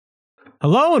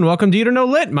Hello and welcome to You Don't Know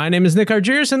Lit. My name is Nick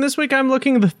Argyris, and this week I'm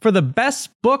looking for the best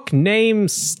book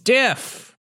named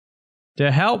Stiff.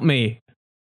 To help me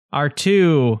are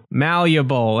two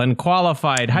malleable and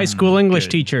qualified high school English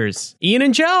teachers, Ian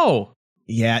and Joe.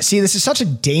 Yeah, see, this is such a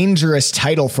dangerous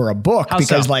title for a book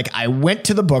because, I went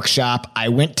to the bookshop, I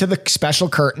went to the special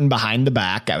curtain behind the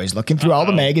back, I was looking through all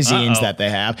the magazines that they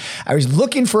have, I was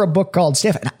looking for a book called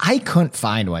Stiff, and I couldn't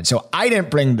find one, so I didn't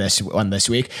bring this one this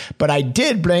week, but I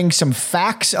did bring some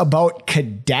facts about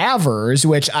Cadavers,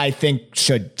 which I think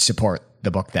should support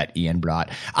the book that Ian brought.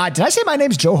 Did I say my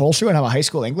name's Joe Holshoe and I'm a high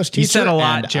school English teacher? You said a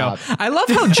lot, Joe. I love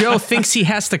how Joe thinks he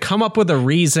has to come up with a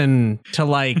reason to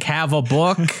have a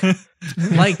book.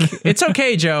 It's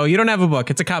okay, Joe. You don't have a book.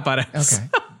 It's a cop-out.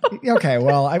 Okay.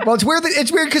 Well, it's weird.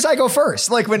 It's weird because I go first.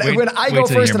 When I go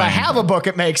first and I have a book,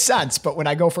 it makes sense. But when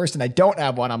I go first and I don't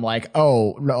have one, I'm like,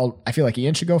 oh, no, I feel like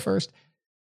Ian should go first.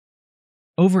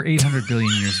 Over 800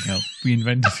 billion years ago, we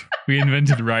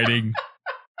invented writing.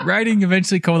 Writing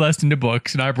eventually coalesced into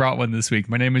books, and I brought one this week.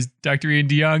 My name is Dr. Ian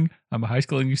DeYoung. I'm a high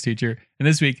school English teacher, and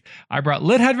this week I brought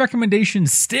Lithead Recommendation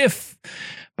Stiff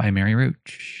by Mary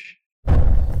Roach.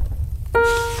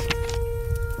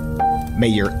 May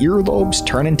your earlobes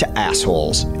turn into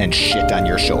assholes and shit on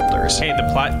your shoulders. Hey, the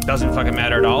plot doesn't fucking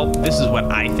matter at all. This is what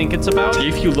I think it's about.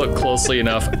 If you look closely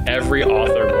enough, every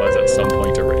author was at some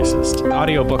point a racist.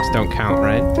 Audiobooks don't count,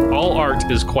 right? All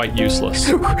art is quite useless.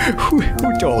 Who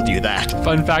told you that?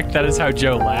 Fun fact, that is how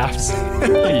Joe laughs.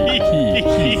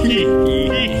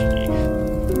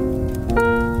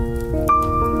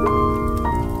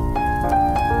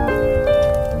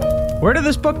 Where did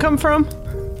this book come from?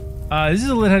 This is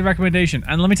a Lithead recommendation,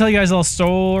 and let me tell you guys a little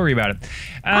story about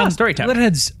it. Story time.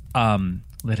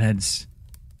 Litheads,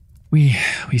 we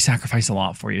sacrifice a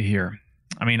lot for you here.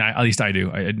 I mean, at least I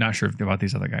do. I'm not sure about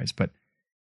these other guys, but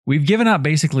we've given up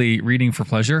basically reading for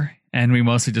pleasure, and we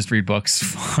mostly just read books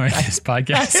for this podcast.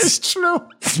 That is true.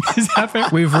 Is that fair?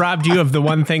 We've robbed you of the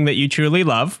one thing that you truly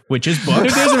love, which is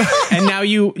books. And now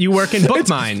you work in book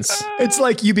mines. It's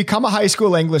like you become a high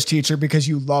school English teacher because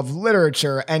you love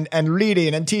literature and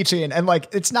reading and teaching. And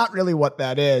it's not really what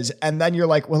that is. And then you're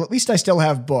like, well, at least I still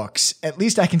have books. At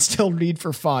least I can still read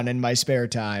for fun in my spare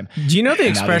time. Do you know the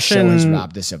expression? Now the show has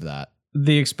robbed us of that.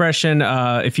 The expression,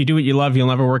 if you do what you love, you'll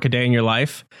never work a day in your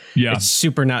life. Yeah. It's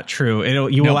super not true.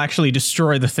 You will actually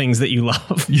destroy the things that you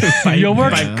love you'll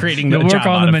work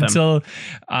on them until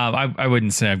I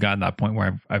wouldn't say I've gotten to that point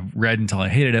where I've read until I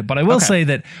hated it, but I will say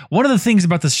that one of the things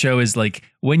about this show is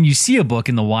when you see a book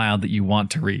in the wild that you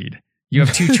want to read, you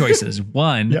have two choices.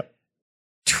 One,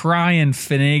 try and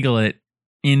finagle it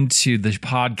into the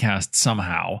podcast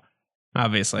somehow.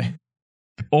 Obviously.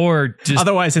 Or just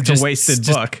otherwise it's a wasted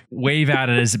book. Wave at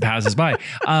it as it passes by.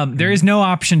 There is no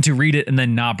option to read it and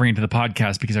then not bring it to the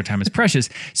podcast because our time is precious.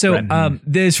 So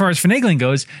as far as finagling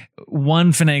goes,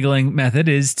 one finagling method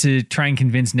is to try and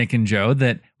convince Nick and Joe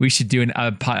that we should do an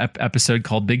episode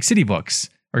called Big City Books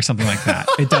or something like that.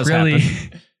 It does really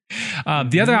happen.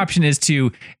 The other option is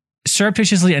to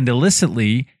surreptitiously and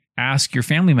illicitly ask your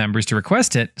family members to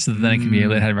request it so that then it can be a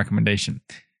Lithead recommendation.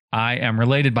 I am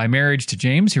related by marriage to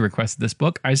James, who requested this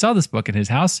book. I saw this book at his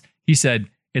house. He said,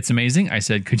 it's amazing. I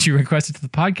said, could you request it to the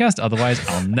podcast? Otherwise,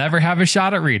 I'll never have a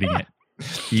shot at reading it.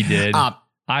 He did.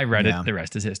 I read it. The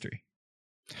rest is history.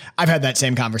 I've had that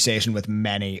same conversation with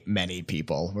many, many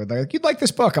people where they're like, you'd like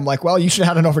this book. I'm like, well, you should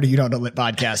head on over to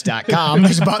youdon'tknowlitpodcast.com.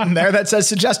 There's a button there that says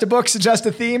suggest a book, suggest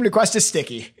a theme, request a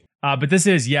sticky. But this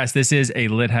is a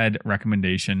Lithead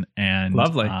recommendation. And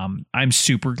lovely. I'm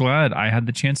super glad I had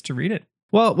the chance to read it.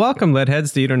 Well, welcome,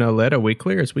 Litheads, to You Don't Know Lit, a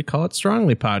weekly, or as we call it,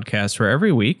 Strongly podcast, where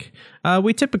every week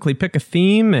we typically pick a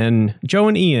theme, and Joe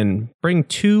and Ian bring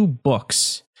two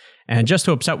books. And just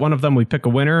to upset one of them, we pick a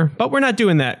winner. But we're not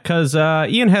doing that because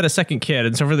Ian had a second kid.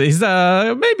 And so for these,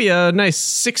 maybe a nice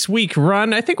 6-week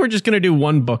run, I think we're just going to do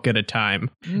one book at a time.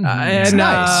 Nice.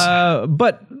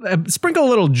 But sprinkle a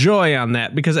little joy on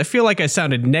that because I feel like I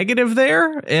sounded negative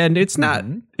there. And it's not.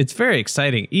 It's very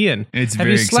exciting. Ian, it's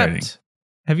very exciting.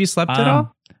 Have you slept at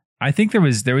all? I think there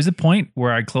was a point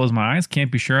where I closed my eyes.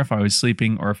 Can't be sure if I was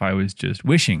sleeping or if I was just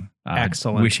wishing.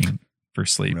 Excellent. Wishing for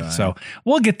sleep. Right. So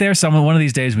we'll get there. One of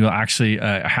these days we'll actually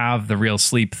have the real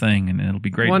sleep thing, and it'll be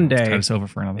great. One day to us over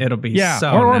for another. It'll be or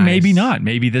nice. maybe not.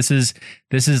 Maybe this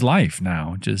is life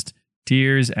now. Just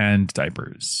tears, and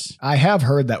diapers. I have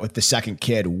heard that with the second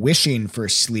kid, wishing for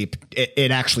sleep,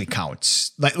 it actually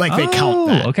counts. Like they count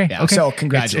that. Okay. Yeah, okay. So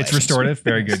congratulations. It's restorative.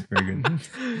 Very good. Very good.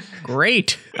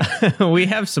 Great. We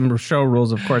have some show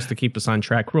rules, of course, to keep us on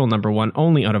track. Rule number 1,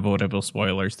 only unavoidable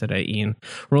spoilers today, Ian.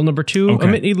 Rule number 2,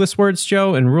 omit needless words,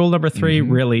 Joe. And rule number 3,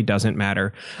 really doesn't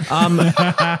matter.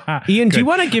 Ian, do you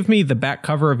want to give me the back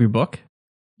cover of your book?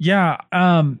 Yeah,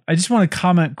 I just want to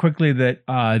comment quickly that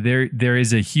there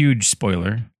is a huge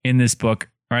spoiler in this book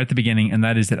right at the beginning, and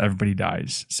that is that everybody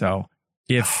dies. So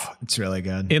if it's really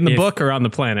good in the book or on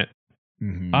the planet,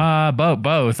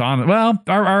 both on. Well,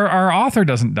 our author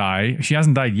doesn't die. She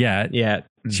hasn't died yet.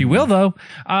 She will though.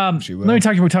 She will. Let me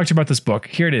talk to you about this book.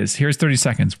 Here it is. Here's 30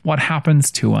 seconds. What happens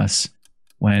to us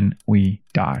when we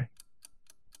die?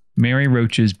 Mary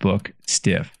Roach's book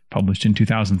Stiff, published in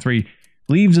 2003.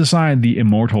 Leaves aside the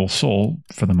immortal soul,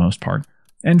 for the most part,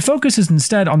 and focuses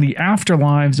instead on the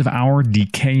afterlives of our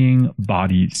decaying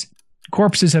bodies.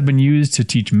 Corpses have been used to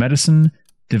teach medicine,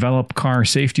 develop car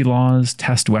safety laws,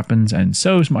 test weapons, and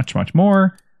so much, much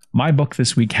more. My book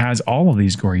this week has all of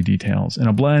these gory details in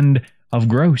a blend of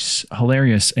gross,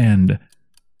 hilarious, and...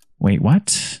 Wait,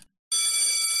 what?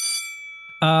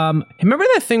 Remember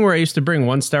that thing where I used to bring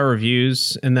 1-star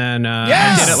reviews and then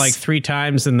I did it like 3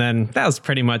 times and then that was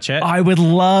pretty much it. I would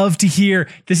love to hear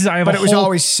this. But it was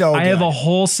always so good. I have a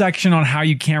whole section on how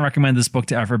you can't recommend this book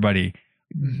to everybody.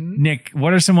 Nick,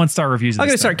 what are some 1-star reviews? I'm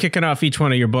going to start kicking off each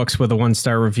one of your books with a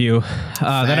 1-star review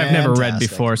that I've never read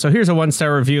before. So here's a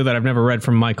 1-star review that I've never read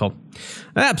from Michael.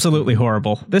 Absolutely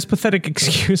horrible. This pathetic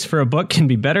excuse for a book can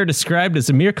be better described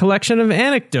as a mere collection of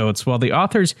anecdotes, while the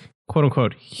author's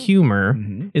quote-unquote humor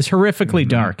is horrifically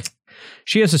dark.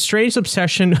 She has a strange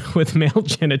obsession with male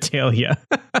genitalia.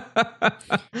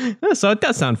 So it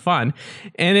does sound fun.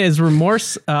 And is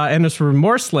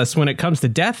remorseless when it comes to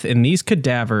death in these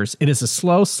cadavers. It is a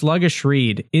slow, sluggish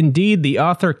read. Indeed, the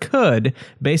author could,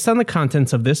 based on the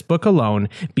contents of this book alone,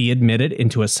 be admitted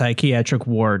into a psychiatric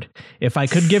ward. If I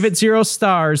could give it 0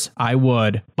 stars, I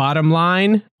would. Bottom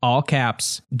line, all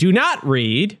caps, do not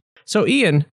read. So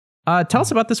Ian, tell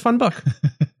us about this fun book.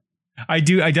 I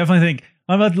definitely think.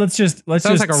 Let's just like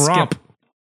a romp.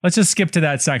 Let's just skip to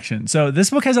that section. So this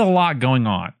book has a lot going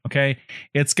on. Okay,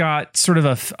 it's got sort of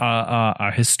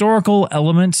a historical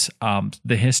element,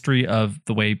 the history of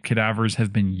the way cadavers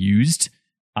have been used.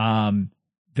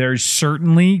 There's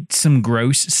certainly some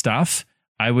gross stuff.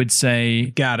 I would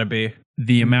say gotta be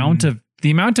the amount of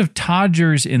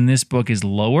Todgers in this book is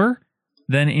lower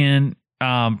than in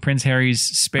Prince Harry's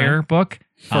Spare book.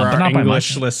 For our not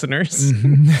English listeners.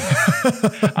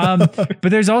 But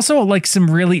there's also like some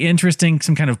really interesting,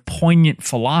 some kind of poignant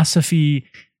philosophy.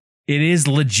 It is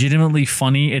legitimately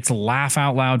funny. It's laugh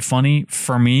out loud funny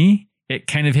for me. It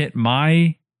kind of hit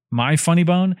my funny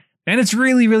bone. And it's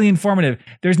really, really informative.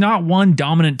 There's not one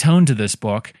dominant tone to this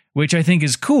book, which I think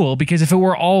is cool, because if it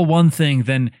were all one thing,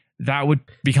 then that would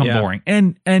become boring.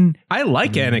 And I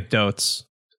like anecdotes.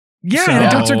 Yeah, so,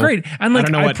 anecdotes are great. And like,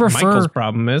 I don't know what Michael's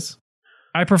problem is.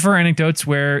 I prefer anecdotes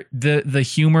where the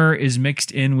humor is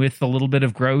mixed in with a little bit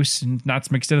of gross and not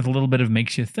mixed in with a little bit of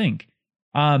makes you think.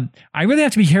 I really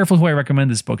have to be careful who I recommend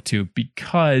this book to,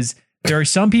 because there are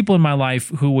some people in my life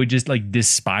who would just like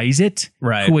despise it.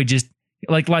 Right. Who would just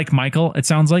like Michael, it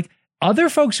sounds like. Other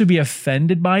folks would be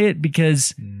offended by it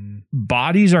because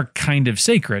bodies are kind of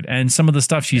sacred. And some of the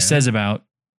stuff she says about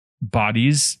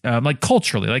bodies, like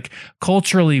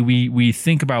culturally, we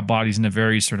think about bodies in a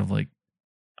very sort of like,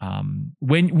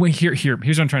 here's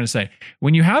what I'm trying to say.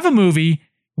 When you have a movie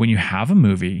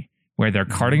where they're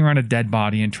carting around a dead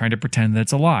body and trying to pretend that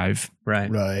it's alive,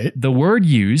 right. The word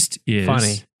used is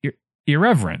funny.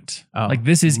 Irreverent. Oh. Like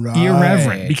this is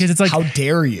irreverent, because it's like, how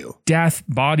dare you? Death,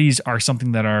 bodies are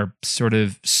something that are sort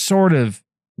of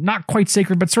not quite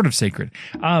sacred, but sort of sacred.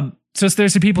 So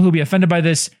there's some people who'll be offended by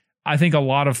this. I think a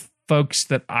lot of folks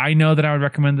that I know that I would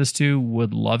recommend this to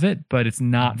would love it, but it's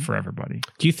not for everybody.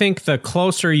 Do you think the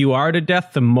closer you are to death,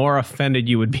 the more offended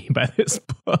you would be by this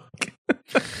book?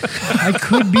 I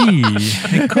could be.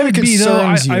 It could be, though.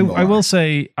 I will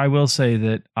say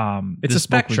that it's this a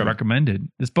spectrum. Book was recommended.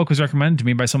 This book was recommended to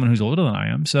me by someone who's older than I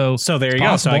am. So there you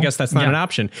go. So I guess that's not an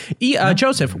option.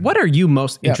 Joseph, what are you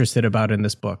most interested about in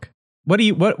this book? What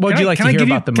would you like to hear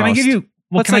about the most?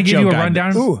 Can I give you a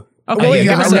rundown? Ooh. Okay,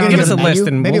 give us a list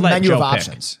and maybe we'll let menu Joe of pick.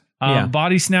 options.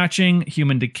 Body snatching,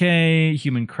 human decay,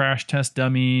 human crash test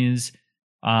dummies,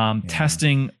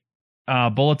 testing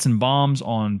bullets and bombs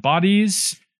on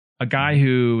bodies, a guy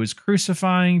who was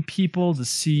crucifying people to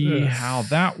see how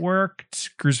that worked,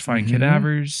 crucifying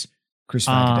cadavers.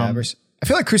 Crucifying cadavers. I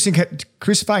feel like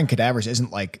crucifying cadavers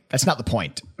isn't like, that's not the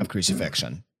point of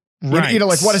crucifixion. Right. You know,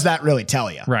 like what does that really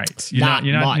tell you? Right. You're not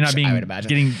being, I would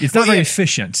imagine. It's not very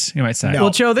efficient, you might say.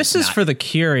 Well, Joe, this is for the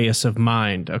curious of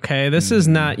mind, okay? This is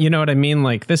not, you know what I mean?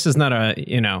 Like, this is not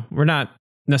we're not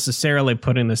necessarily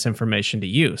putting this information to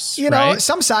use. You know,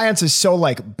 some science is so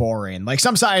like boring. Like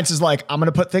some science is like, I'm going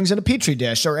to put things in a petri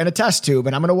dish or in a test tube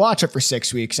and I'm going to watch it for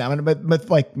 6 weeks. I'm going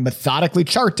to methodically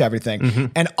chart everything. Mm-hmm.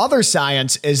 And other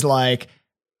science is like,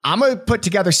 I'm going to put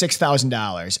together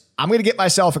 $6,000. I'm going to get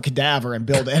myself a cadaver and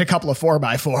build it a couple of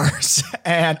 4x4s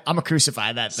and I'm going to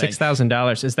crucify that thing.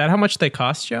 $6,000. Is that how much they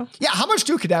cost, Joe? Yeah. How much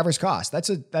do cadavers cost? That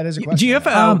is a question. Do you have,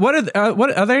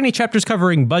 are there any chapters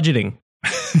covering budgeting?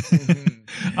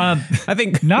 I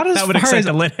think not as that would far excite as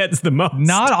the lit heads the most.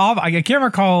 Not off. I can't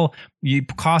recall the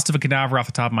cost of a cadaver off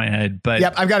the top of my head, but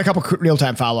yep, I've got a couple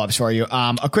real-time follow-ups for you.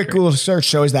 A quick Google search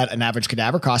shows that an average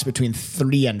cadaver costs between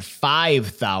 $3,000 and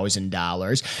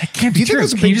 $5,000. That can't be true.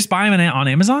 Can you just buy them on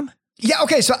Amazon? Yeah.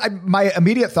 Okay. So my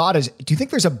immediate thought is, do you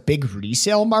think there's a big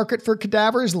resale market for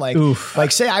cadavers? Like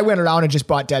say I went around and just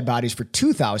bought dead bodies for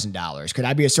 $2,000. Could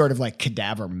I be a sort of like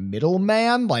cadaver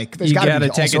middleman? Like there's got to be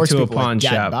all sorts of people with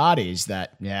dead bodies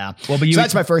that, yeah. Well, but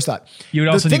that's my first thought. You would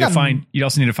also need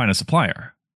to find a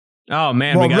supplier. Oh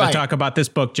man, we got to talk about this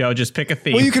book, Joe. Just pick a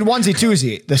theme. Well, you could onesie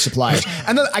twosie the suppliers.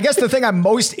 And then I guess the thing I'm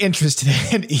most interested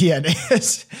in, Ian,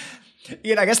 is...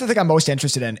 I guess the thing I'm most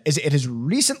interested in is it has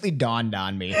recently dawned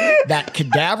on me that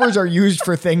cadavers are used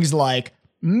for things like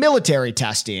military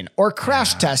testing or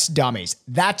crash test dummies.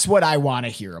 That's what I want to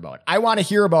hear about. I want to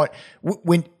hear about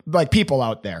when, like, people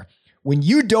out there, when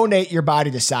you donate your body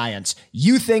to science,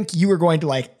 you think you are going to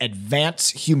like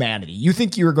advance humanity. You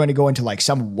think you are going to go into like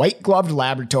some white gloved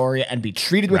laboratory and be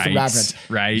treated with reverence.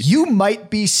 Right. You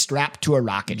might be strapped to a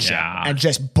rocket ship and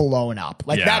just blown up.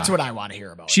 Like that's what I want to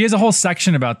hear about. She has a whole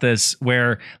section about this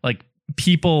where like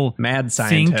people mad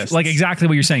scientists think like exactly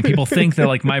what you're saying. People think that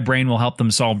like my brain will help them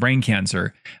solve brain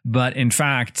cancer, but in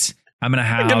fact, I'm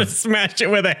gonna smash it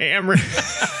with a hammer.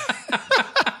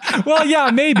 Well,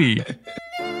 yeah, maybe.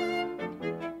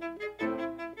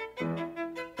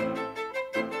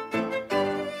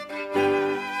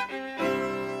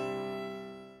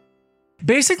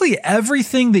 Basically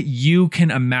everything that you can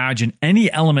imagine, any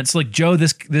elements like Joe,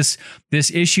 this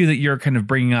issue that you're kind of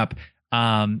bringing up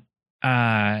about,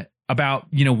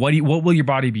 what will your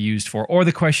body be used for? Or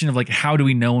the question of like, how do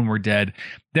we know when we're dead?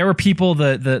 There were people,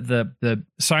 the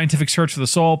scientific search for the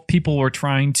soul, people were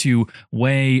trying to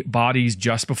weigh bodies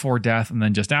just before death and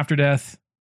then just after death.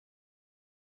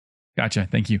 Gotcha.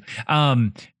 Thank you.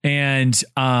 Trying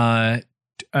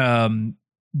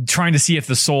to see if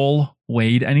the soul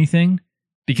weighed anything.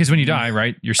 Because when you die,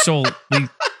 right, your soul,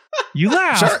 you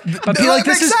laugh. Sure. But be like,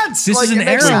 this is an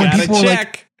error when people are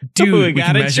like, dude, we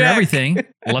can measure everything.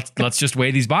 Let's just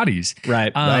weigh these bodies.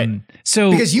 Right.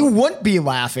 So because you wouldn't be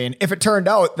laughing if it turned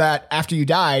out that after you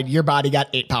died, your body got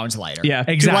 8 pounds lighter. Yeah,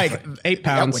 exactly. Like 8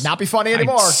 pounds. That would not be funny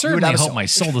anymore. I certainly hope my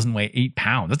soul doesn't weigh 8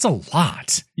 pounds. That's a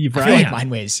lot. I feel like mine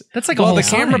weighs. That's like the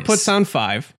camera puts on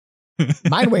 5.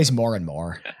 Mine weighs more and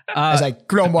more as I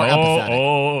grow more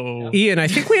empathetic. Ian, I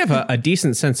think we have a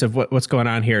decent sense of what's going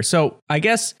on here. So I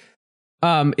guess,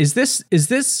 does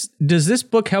this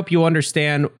book help you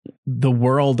understand the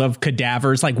world of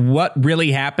cadavers? Like what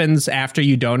really happens after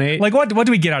you donate? Like what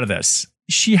do we get out of this?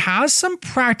 She has some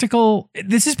practical.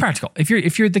 This is practical. If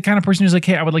you're the kind of person who's like,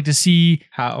 hey, I would like to see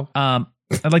how.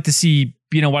 I'd like to see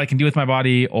what I can do with my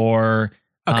body or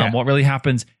what really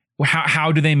happens.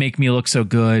 How do they make me look so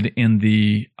good in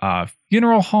the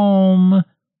funeral home?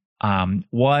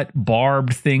 What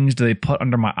barbed things do they put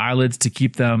under my eyelids to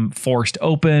keep them forced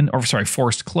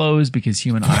closed because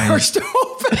human eyes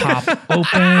pop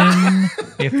open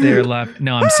if they're left.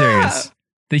 No, I'm serious.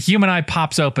 The human eye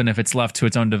pops open if it's left to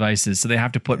its own devices. So they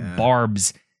have to put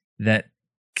barbs that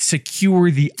secure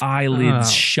the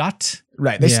eyelids shut.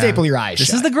 Right. They staple your eyes shut.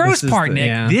 This is the gross part, Nick.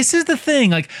 Yeah. This is the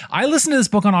thing. Like I listened to this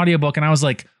book on audiobook and I was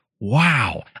like,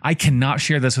 wow, I cannot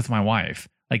share this with my wife.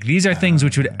 Like these are things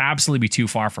which would absolutely be too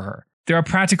far for her. There are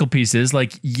practical pieces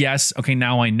like, yes, okay,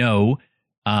 now I know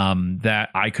that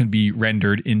I could be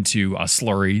rendered into a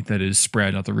slurry that is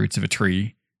spread at the roots of a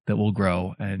tree that will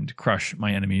grow and crush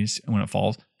my enemies when it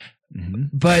falls. Mm-hmm.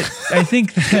 But I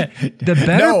think that the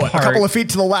better part... a couple of feet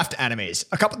to the left, enemies.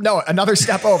 Another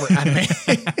step over, enemy.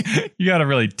 You got to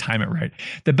really time it right.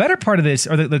 The better part of this,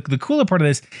 or the cooler part of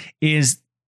this is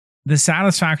the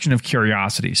satisfaction of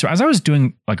curiosity. So as I was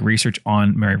doing like research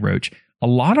on Mary Roach, a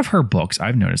lot of her books,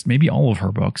 I've noticed, maybe all of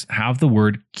her books, have the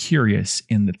word curious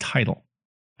in the title.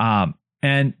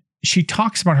 And she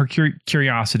talks about her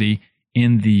curiosity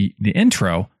in the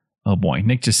intro. Oh boy,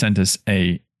 Nick just sent us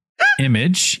a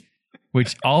image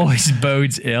which always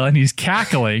bodes ill, and he's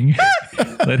cackling.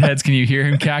 Lidheads, can you hear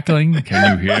him cackling?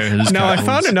 Can you hear his No, cackles?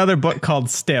 I found another book called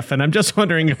Stiff, and I'm just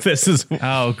wondering if this is...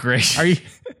 Oh, great.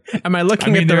 Am I looking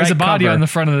I mean, at the there is right a body cover? on the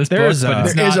front of this book, but it's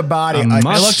There is not a body. a A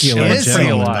muscular chiseled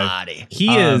gentleman. body.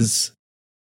 He is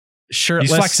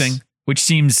shirtless. He's flexing, which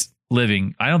seems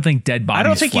living. I don't think dead bodies I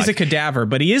don't think flex. he's a cadaver,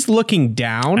 but he is looking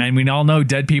down. And we all know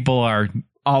dead people are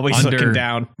Always under- looking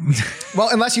down. Well,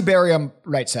 unless you bury them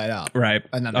right side up. Right.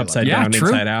 And then they Upside look. down, Yeah, true.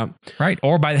 inside out. right,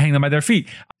 or hang them by their feet.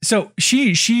 So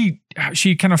she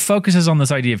kind of focuses on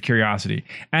this idea of curiosity,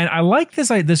 and I like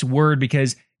this word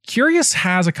because curious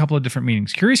has a couple of different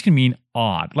meanings. Curious can mean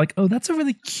odd, like, oh, that's a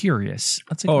really curious.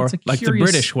 That's Or that's a like the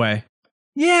curious, British way.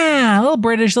 yeah, a little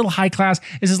British, a little high class.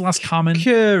 This is less common.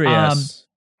 Curious.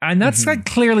 And that's like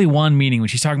clearly one meaning when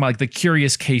she's talking about like the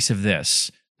curious case of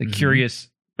this, the curious.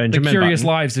 Benjamin the Curious Button.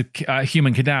 Lives of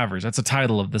Human Cadavers. That's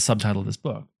the subtitle of this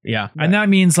book. Yeah. And that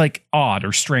means like odd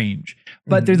or strange.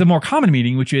 But there's a more common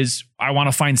meaning, which is I want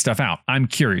to find stuff out. I'm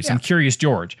curious. I'm curious,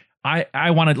 George. I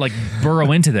want to like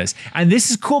burrow into this. And this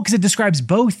is cool because it describes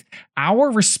both our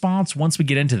response once we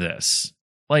get into this.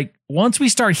 Like once we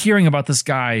start hearing about this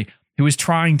guy who is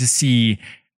trying to see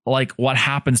like what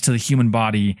happens to the human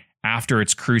body after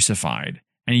it's crucified.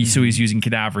 And so he's using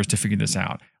cadavers to figure this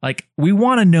out. Like we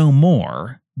want to know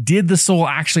more. Did the soul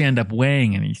actually end up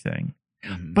weighing anything?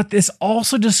 But this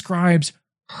also describes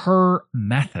her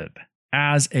method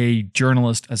as a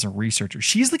journalist, as a researcher.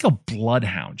 She's like a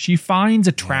bloodhound. She finds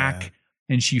a track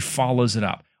and she follows it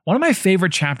up. One of my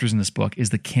favorite chapters in this book is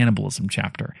the cannibalism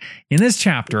chapter. In this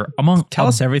chapter, among Tell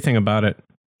us everything about it.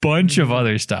 bunch of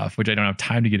other stuff, which I don't have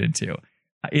time to get into,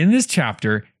 in this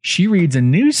chapter, she reads a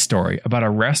news story about a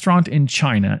restaurant in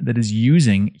China that is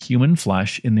using human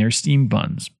flesh in their steamed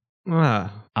buns.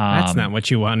 That's not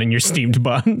what you want in your steamed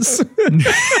buns.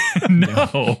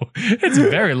 No, it's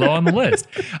very low on the list.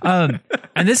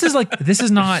 And this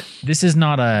is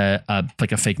not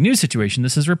a fake news situation.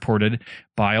 This is reported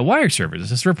by a wire service.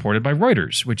 This is reported by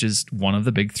Reuters, which is one of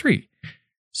the big three.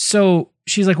 So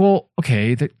she's like, well,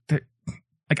 okay,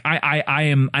 I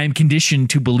am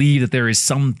conditioned to believe that there is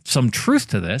some truth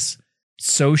to this.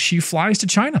 So she flies to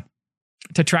China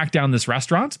to track down this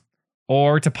restaurant,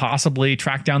 or to possibly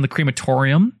track down the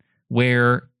crematorium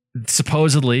where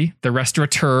supposedly the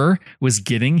restaurateur was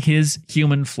getting his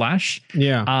human flesh.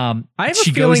 Yeah. I have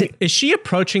a feeling, is she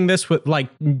approaching this with like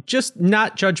just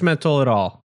not judgmental at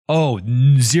all? Oh,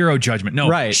 zero judgment. No,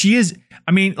 right. She is.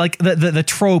 I mean, like the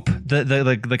trope,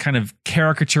 the kind of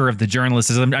caricature of the journalist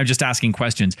is I'm just asking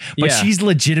questions, but she's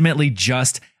legitimately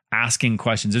just asking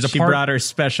questions. There's a part, brought her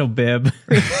special bib.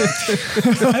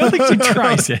 I don't think she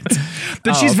tries it,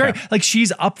 but she's very like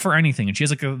she's up for anything, and she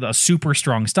has like a super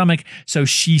strong stomach. So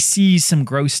she sees some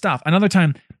gross stuff. Another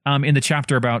time, in the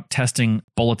chapter about testing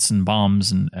bullets and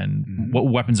bombs and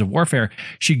weapons of warfare,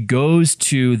 she goes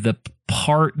to the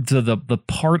part of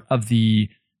the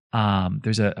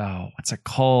there's a what's it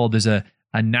called? There's a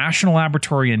national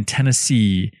laboratory in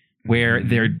Tennessee where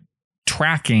they're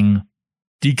tracking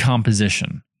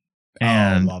decomposition.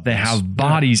 And they have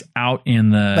bodies out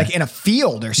in the... Like in a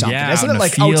field or something. Isn't it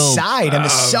like outside in the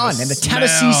sun, in the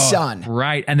Tennessee sun?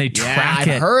 Right. And they track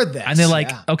it. I've heard this. And they're like,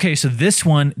 okay, so this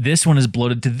one is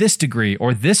bloated to this degree,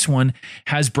 or this one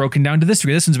has broken down to this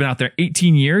degree. This one's been out there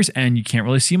 18 years and you can't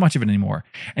really see much of it anymore.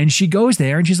 And she goes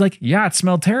there and she's like, yeah, it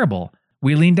smelled terrible.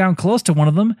 We leaned down close to one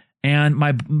of them and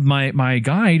my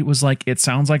guide was like, it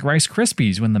sounds like Rice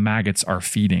Krispies when the maggots are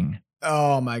feeding.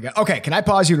 Oh my God. Okay, can I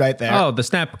pause you right there? Oh, the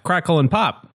snap, crackle, and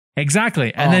pop.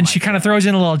 Exactly. And then she kind of throws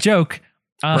in a little joke.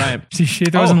 Right. She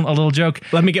throws in a little joke.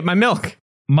 Let me get my milk.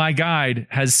 My guide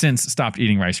has since stopped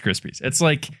eating Rice Krispies. It's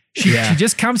like she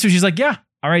just comes to, she's like, yeah,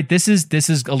 all right, this is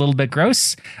a little bit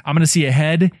gross. I'm going to see a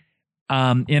head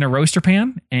in a roaster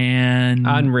pan. And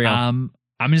unreal. I'm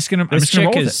just going to This chick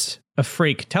roll with is a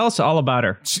freak. Tell us all about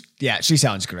her. She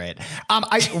sounds great.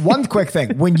 One quick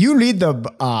thing. When you read the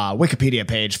Wikipedia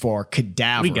page for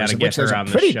Cadavers, We got to get her on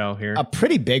the show here. A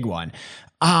pretty big one.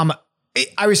 I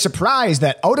was surprised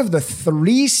that out of the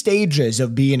 3 stages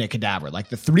of being a cadaver, like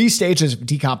the 3 stages of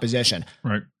decomposition,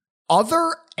 right,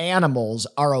 other animals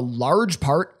are a large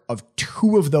part of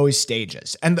 2 of those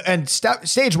stages. And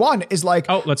stage 1 is like,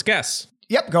 oh, let's guess.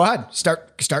 Yep, go ahead.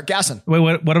 Start guessing. Wait,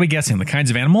 what are we guessing? The kinds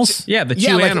of animals? Yeah, the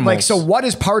 2 animals. Like, so what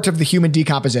is part of the human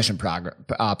decomposition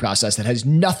process that has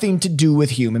nothing to do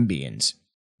with human beings?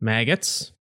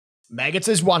 Maggots. Maggots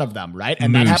is one of them, right?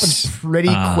 And that happens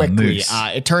pretty quickly.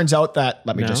 It turns out that,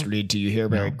 let me just read to you here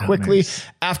very quickly.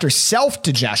 After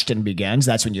self-digestion begins,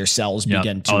 that's when your cells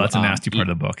begin to that's a nasty part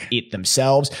of the book. Eat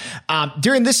themselves.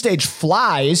 During this stage,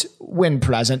 flies, when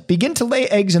present, begin to lay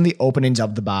eggs in the openings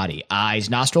of the body. Eyes,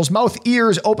 nostrils, mouth,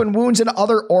 ears, open wounds, and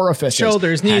other orifices.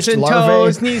 Shoulders, knees and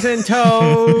toes.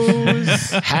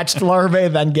 Hatched larvae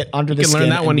then get under the skin. Learn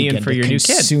that one, Ian, for your new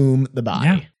kid. Consume the body.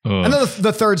 Yeah. And then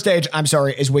the third stage,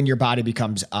 is when your body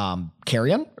becomes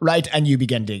carrion, right? And you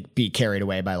begin to be carried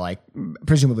away by, like,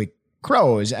 presumably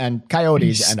crows and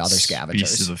coyotes and other scavengers.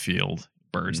 Beasts of the field,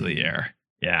 birds of the air.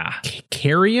 Yeah.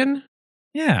 Carrion?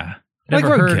 Yeah. Never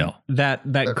like heard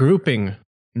that grouping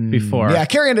before. Yeah,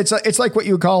 carrion. It's like what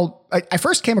you would call. I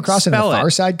first came across it in the Far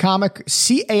Side comic,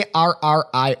 Carrion,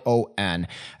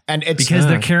 and it's because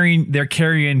they're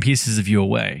carrying pieces of you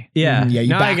away. Yeah, yeah. You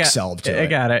back solve to it. I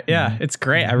got it. Yeah, it's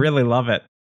great. I really love it.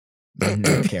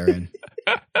 Carrion.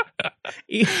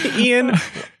 Ian,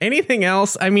 anything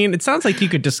else? I mean, it sounds like you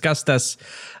could discuss this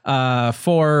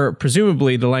for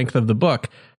presumably the length of the book.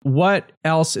 What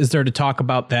else is there to talk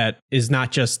about that is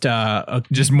not just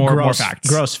more facts?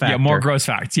 Gross facts. Yeah, more gross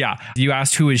facts. Yeah. You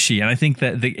asked who is she? And I think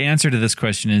that the answer to this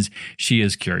question is she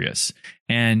is curious.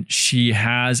 And she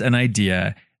has an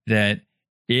idea that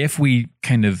if we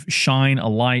kind of shine a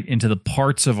light into the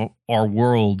parts of our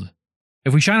world,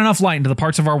 if we shine enough light into the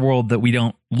parts of our world that we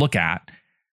don't look at,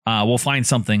 we'll find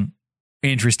something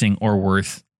interesting or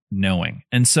worth knowing.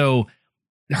 And so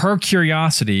her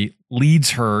curiosity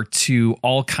leads her to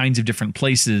all kinds of different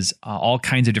places, all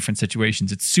kinds of different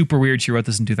situations. It's super weird. She wrote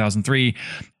this in 2003.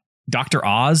 Dr.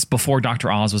 Oz, before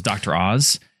Dr. Oz was Dr.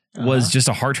 Oz, was just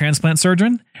a heart transplant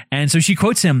surgeon. And so she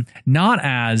quotes him not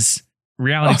as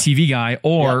reality TV guy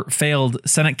or failed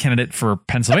Senate candidate for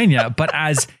Pennsylvania, but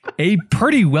as a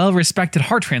pretty well-respected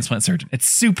heart transplant surgeon. It's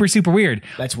super, super weird.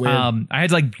 That's weird. I had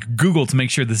to like Google to make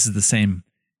sure this is the same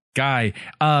guy.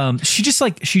 She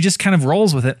just kind of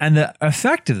rolls with it. And the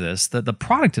effect of this, the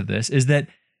product of this is that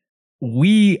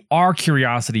our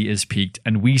curiosity is piqued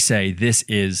and we say this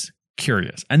is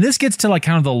curious. And this gets to like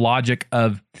kind of the logic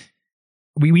of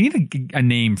we need a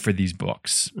name for these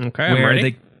books. Okay. I'm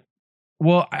ready.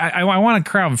 I want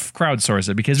to crowdsource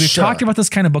it because we've talked about this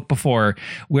kind of book before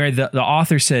where the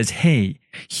author says, hey,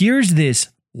 here's this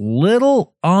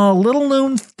little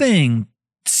known thing.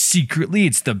 Secretly,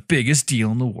 it's the biggest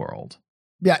deal in the world.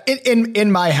 Yeah,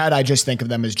 in my head, I just think of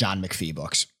them as John McPhee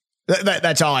books.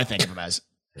 That's all I think of them as.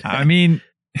 I mean,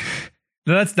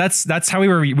 that's how we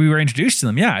were introduced to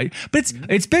them. Yeah, but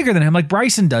it's bigger than him. Like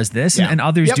Bryson does this, and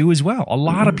others do as well. A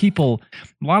lot of people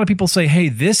say, "Hey,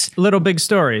 this Little Big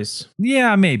Stories."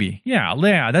 Yeah, maybe.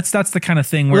 Yeah. That's the kind of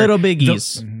thing where little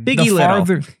biggies, biggie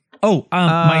little.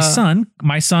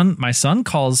 My son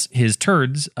calls his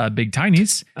turds big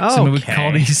tinies. So we would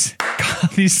call these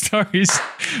stories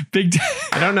big.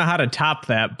 I don't know how to top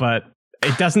that, but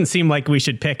it doesn't seem like we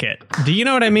should pick it. Do you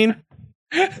know what I mean?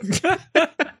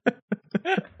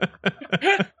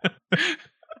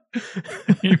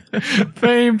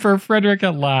 Fame for Frederick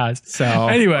at last. So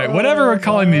anyway, whatever we're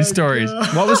calling these stories.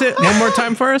 What was it? One more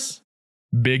time for us.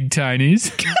 Big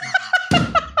tinies.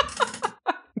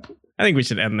 I think we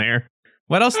should end there.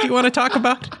 What else do you want to talk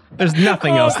about? There's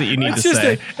nothing else that you need to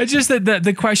say. It's just that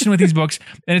the question with these books,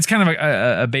 and it's kind of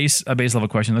a base level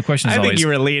question. The question is I think you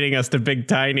were leading us to big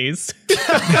tinies.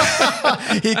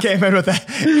 He came in with that.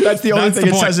 That's the only thing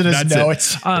it says in his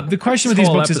notes. The question with these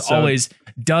books is always,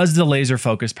 does the laser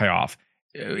focus pay off?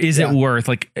 Is it worth,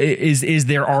 like, is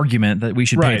their argument that we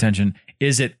should pay attention?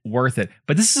 Is it worth it?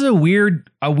 But this is a weird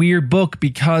book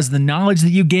because the knowledge that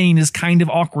you gain is kind of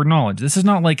awkward knowledge. This is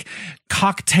not like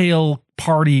cocktail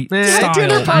party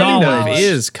style knowledge. It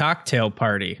is cocktail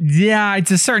party. Yeah, it's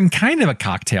a certain kind of a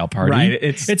cocktail party. Right.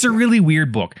 It's a really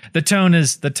weird book. The tone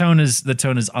is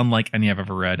unlike any I've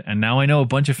ever read. And now I know a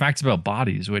bunch of facts about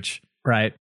bodies, which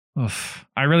I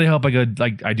really hope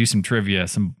I do some trivia,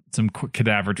 some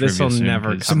cadaver trivia. This will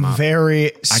never come up.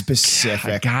 Very specific.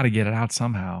 I gotta get it out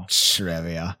somehow.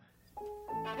 Trivia.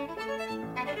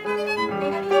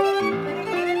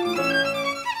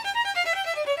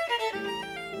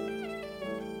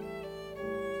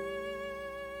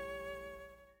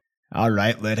 All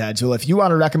right, Litheads. Well, if you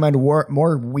want to recommend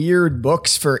more weird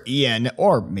books for Ian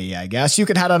or me, I guess, you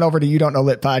can head on over to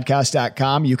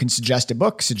youdon'tknowlitpodcast.com. You can suggest a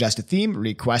book, suggest a theme,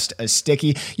 request a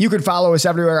sticky. You can follow us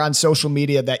everywhere on social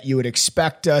media that you would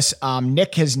expect us.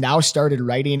 Nick has now started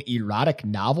writing erotic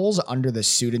novels under the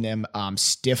pseudonym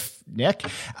Stiff Nick.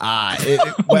 Say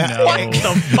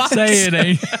it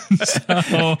ain't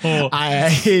so.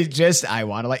 I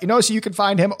want to let you know, so you can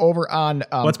find him over on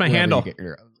what's my handle?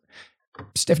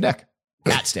 Stiff Nick.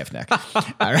 At Stiff Neck.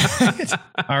 All right.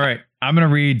 All right. I'm going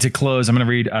to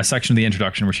read a section of the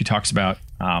introduction where she talks about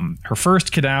her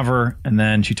first cadaver, and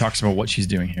then she talks about what she's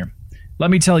doing here. Let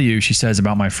me tell you, she says,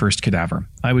 about my first cadaver.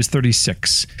 I was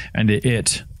 36, and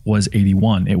it was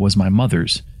 81. It was my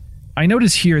mother's. I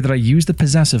notice here that I use the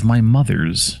possessive my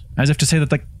mother's, as if to say that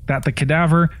the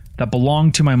cadaver that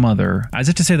belonged to my mother, as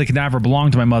if to say the cadaver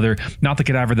belonged to my mother, not the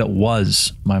cadaver that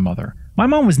was my mother. My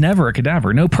mom was never a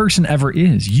cadaver. No person ever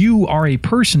is. You are a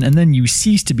person, and then you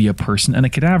cease to be a person, and a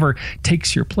cadaver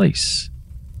takes your place.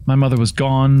 My mother was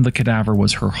gone, the cadaver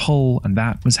was her hull, and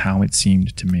that was how it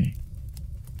seemed to me.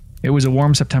 It was a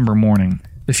warm September morning.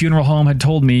 The funeral home had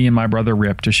told me and my brother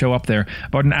Rip to show up there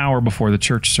about an hour before the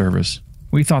church service.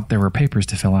 We thought there were papers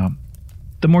to fill out.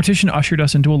 The mortician ushered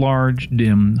us into a large,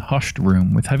 dim, hushed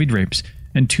room with heavy drapes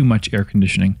and too much air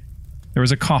conditioning. There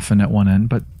was a coffin at one end,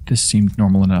 but this seemed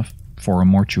normal enough for a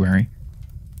mortuary.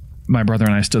 My brother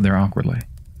and I stood there awkwardly.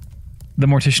 The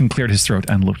mortician cleared his throat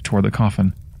and looked toward the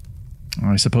coffin.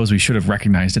 I suppose we should have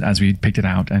recognized it as we picked it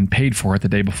out and paid for it the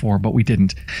day before, but we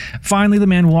didn't. Finally, the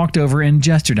man walked over and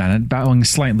gestured at it, bowing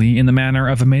slightly in the manner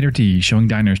of a maitre d' showing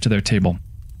diners to their table.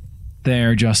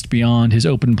 There, just beyond his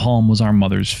open palm, was our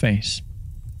mother's face.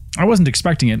 I wasn't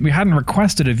expecting it. We hadn't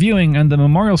requested a viewing, and the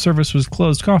memorial service was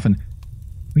closed coffin.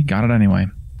 We got it anyway.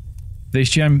 They'd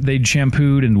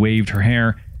shampooed and waved her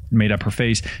hair and made up her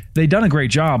face. They'd done a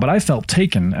great job, but I felt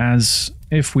taken, as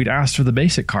if we'd asked for the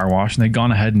basic car wash and they'd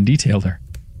gone ahead and detailed her.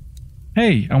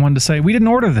 Hey, I wanted to say, we didn't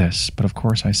order this, but of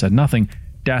course I said nothing.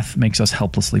 Death makes us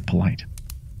helplessly polite.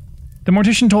 The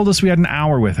mortician told us we had an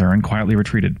hour with her and quietly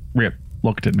retreated. Rip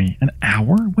looked at me. An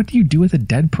hour? What do you do with a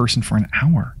dead person for an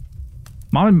hour?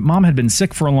 Mom had been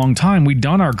sick for a long time. We'd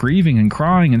done our grieving and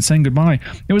crying and saying goodbye.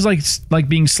 It was like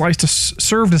being served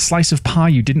a slice of pie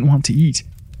you didn't want to eat.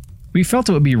 We felt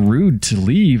it would be rude to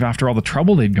leave after all the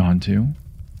trouble they'd gone to.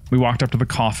 We walked up to the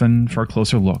coffin for a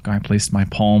closer look. I placed my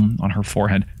palm on her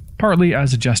forehead, partly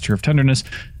as a gesture of tenderness,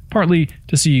 partly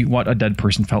to see what a dead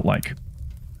person felt like.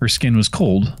 Her skin was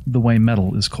cold, the way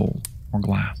metal is cold, or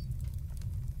glass.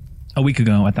 A week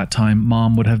ago, at that time,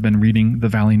 Mom would have been reading the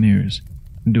Valley News,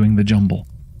 doing the jumble.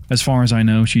 As far as I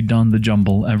know, she'd done the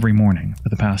jumble every morning for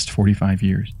the past 45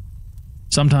 years.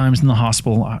 Sometimes in the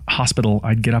hospital,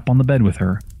 I'd get up on the bed with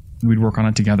her, and we'd work on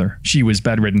it together. She was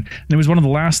bedridden, and it was one of the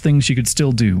last things she could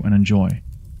still do and enjoy.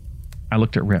 I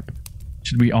looked at Rip.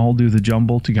 Should we all do the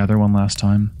jumble together one last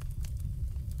time?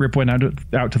 Rip went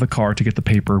out to the car to get the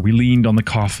paper. We leaned on the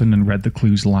coffin and read the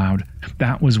clues aloud.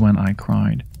 That was when I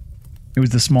cried. It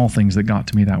was the small things that got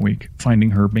to me that week,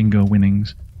 finding her bingo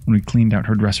winnings, when we cleaned out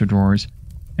her dresser drawers,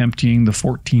 emptying the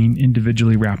 14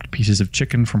 individually wrapped pieces of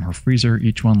chicken from her freezer,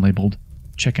 each one labeled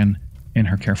chicken in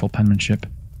her careful penmanship.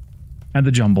 And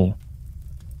the jumble.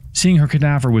 Seeing her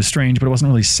cadaver was strange, but it wasn't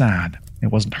really sad. It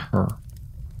wasn't her.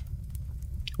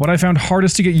 What I found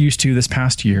hardest to get used to this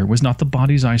past year was not the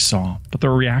bodies I saw, but the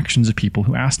reactions of people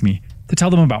who asked me to tell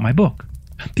them about my book.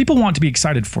 People want to be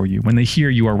excited for you when they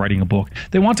hear you are writing a book.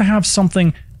 They want to have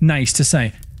something nice to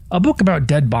say. A book about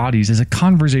dead bodies is a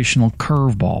conversational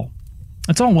curveball.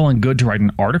 It's all well and good to write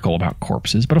an article about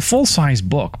corpses, but a full-size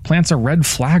book plants a red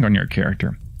flag on your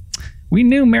character. We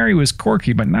knew Mary was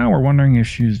quirky, but now we're wondering if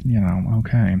she's,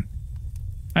 okay.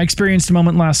 I experienced a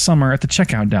moment last summer at the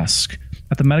checkout desk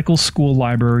at the medical school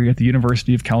library at the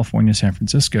University of California, San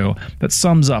Francisco, that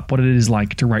sums up what it is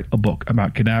like to write a book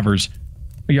about cadavers.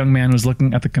 A young man was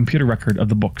looking at the computer record of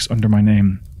the books under my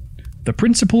name. The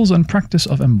Principles and Practice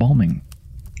of Embalming.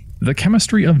 The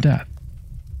Chemistry of Death.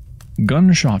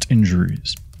 Gunshot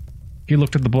Injuries. He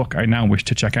looked at the book I now wish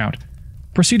to check out.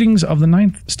 Proceedings of the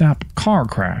 9th STAP Car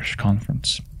Crash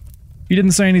Conference. He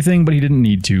didn't say anything, but he didn't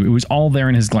need to. It was all there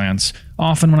in his glance.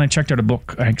 Often when I checked out a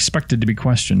book, I expected to be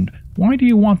questioned. Why do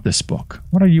you want this book?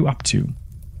 What are you up to?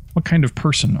 What kind of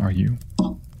person are you?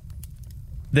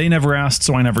 They never asked,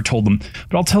 so I never told them.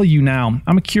 But I'll tell you now,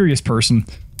 I'm a curious person.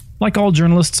 Like all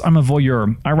journalists, I'm a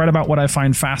voyeur. I write about what I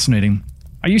find fascinating.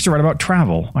 I used to write about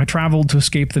travel. I traveled to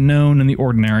escape the known and the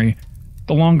ordinary.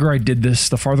 The longer I did this,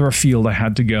 the farther afield I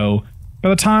had to go. By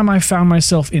the time I found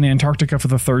myself in Antarctica for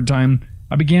the 3rd time,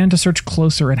 I began to search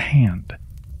closer at hand.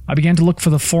 I began to look for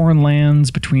the foreign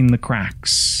lands between the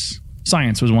cracks.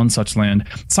 Science was one such land.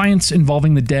 Science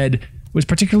involving the dead was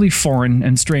particularly foreign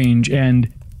and strange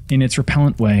and, in its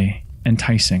repellent way,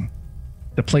 enticing.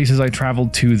 The places I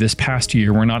traveled to this past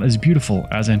year were not as beautiful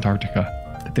as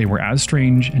Antarctica, but they were as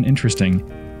strange and interesting,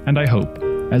 and I hope,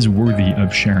 as worthy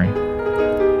of sharing.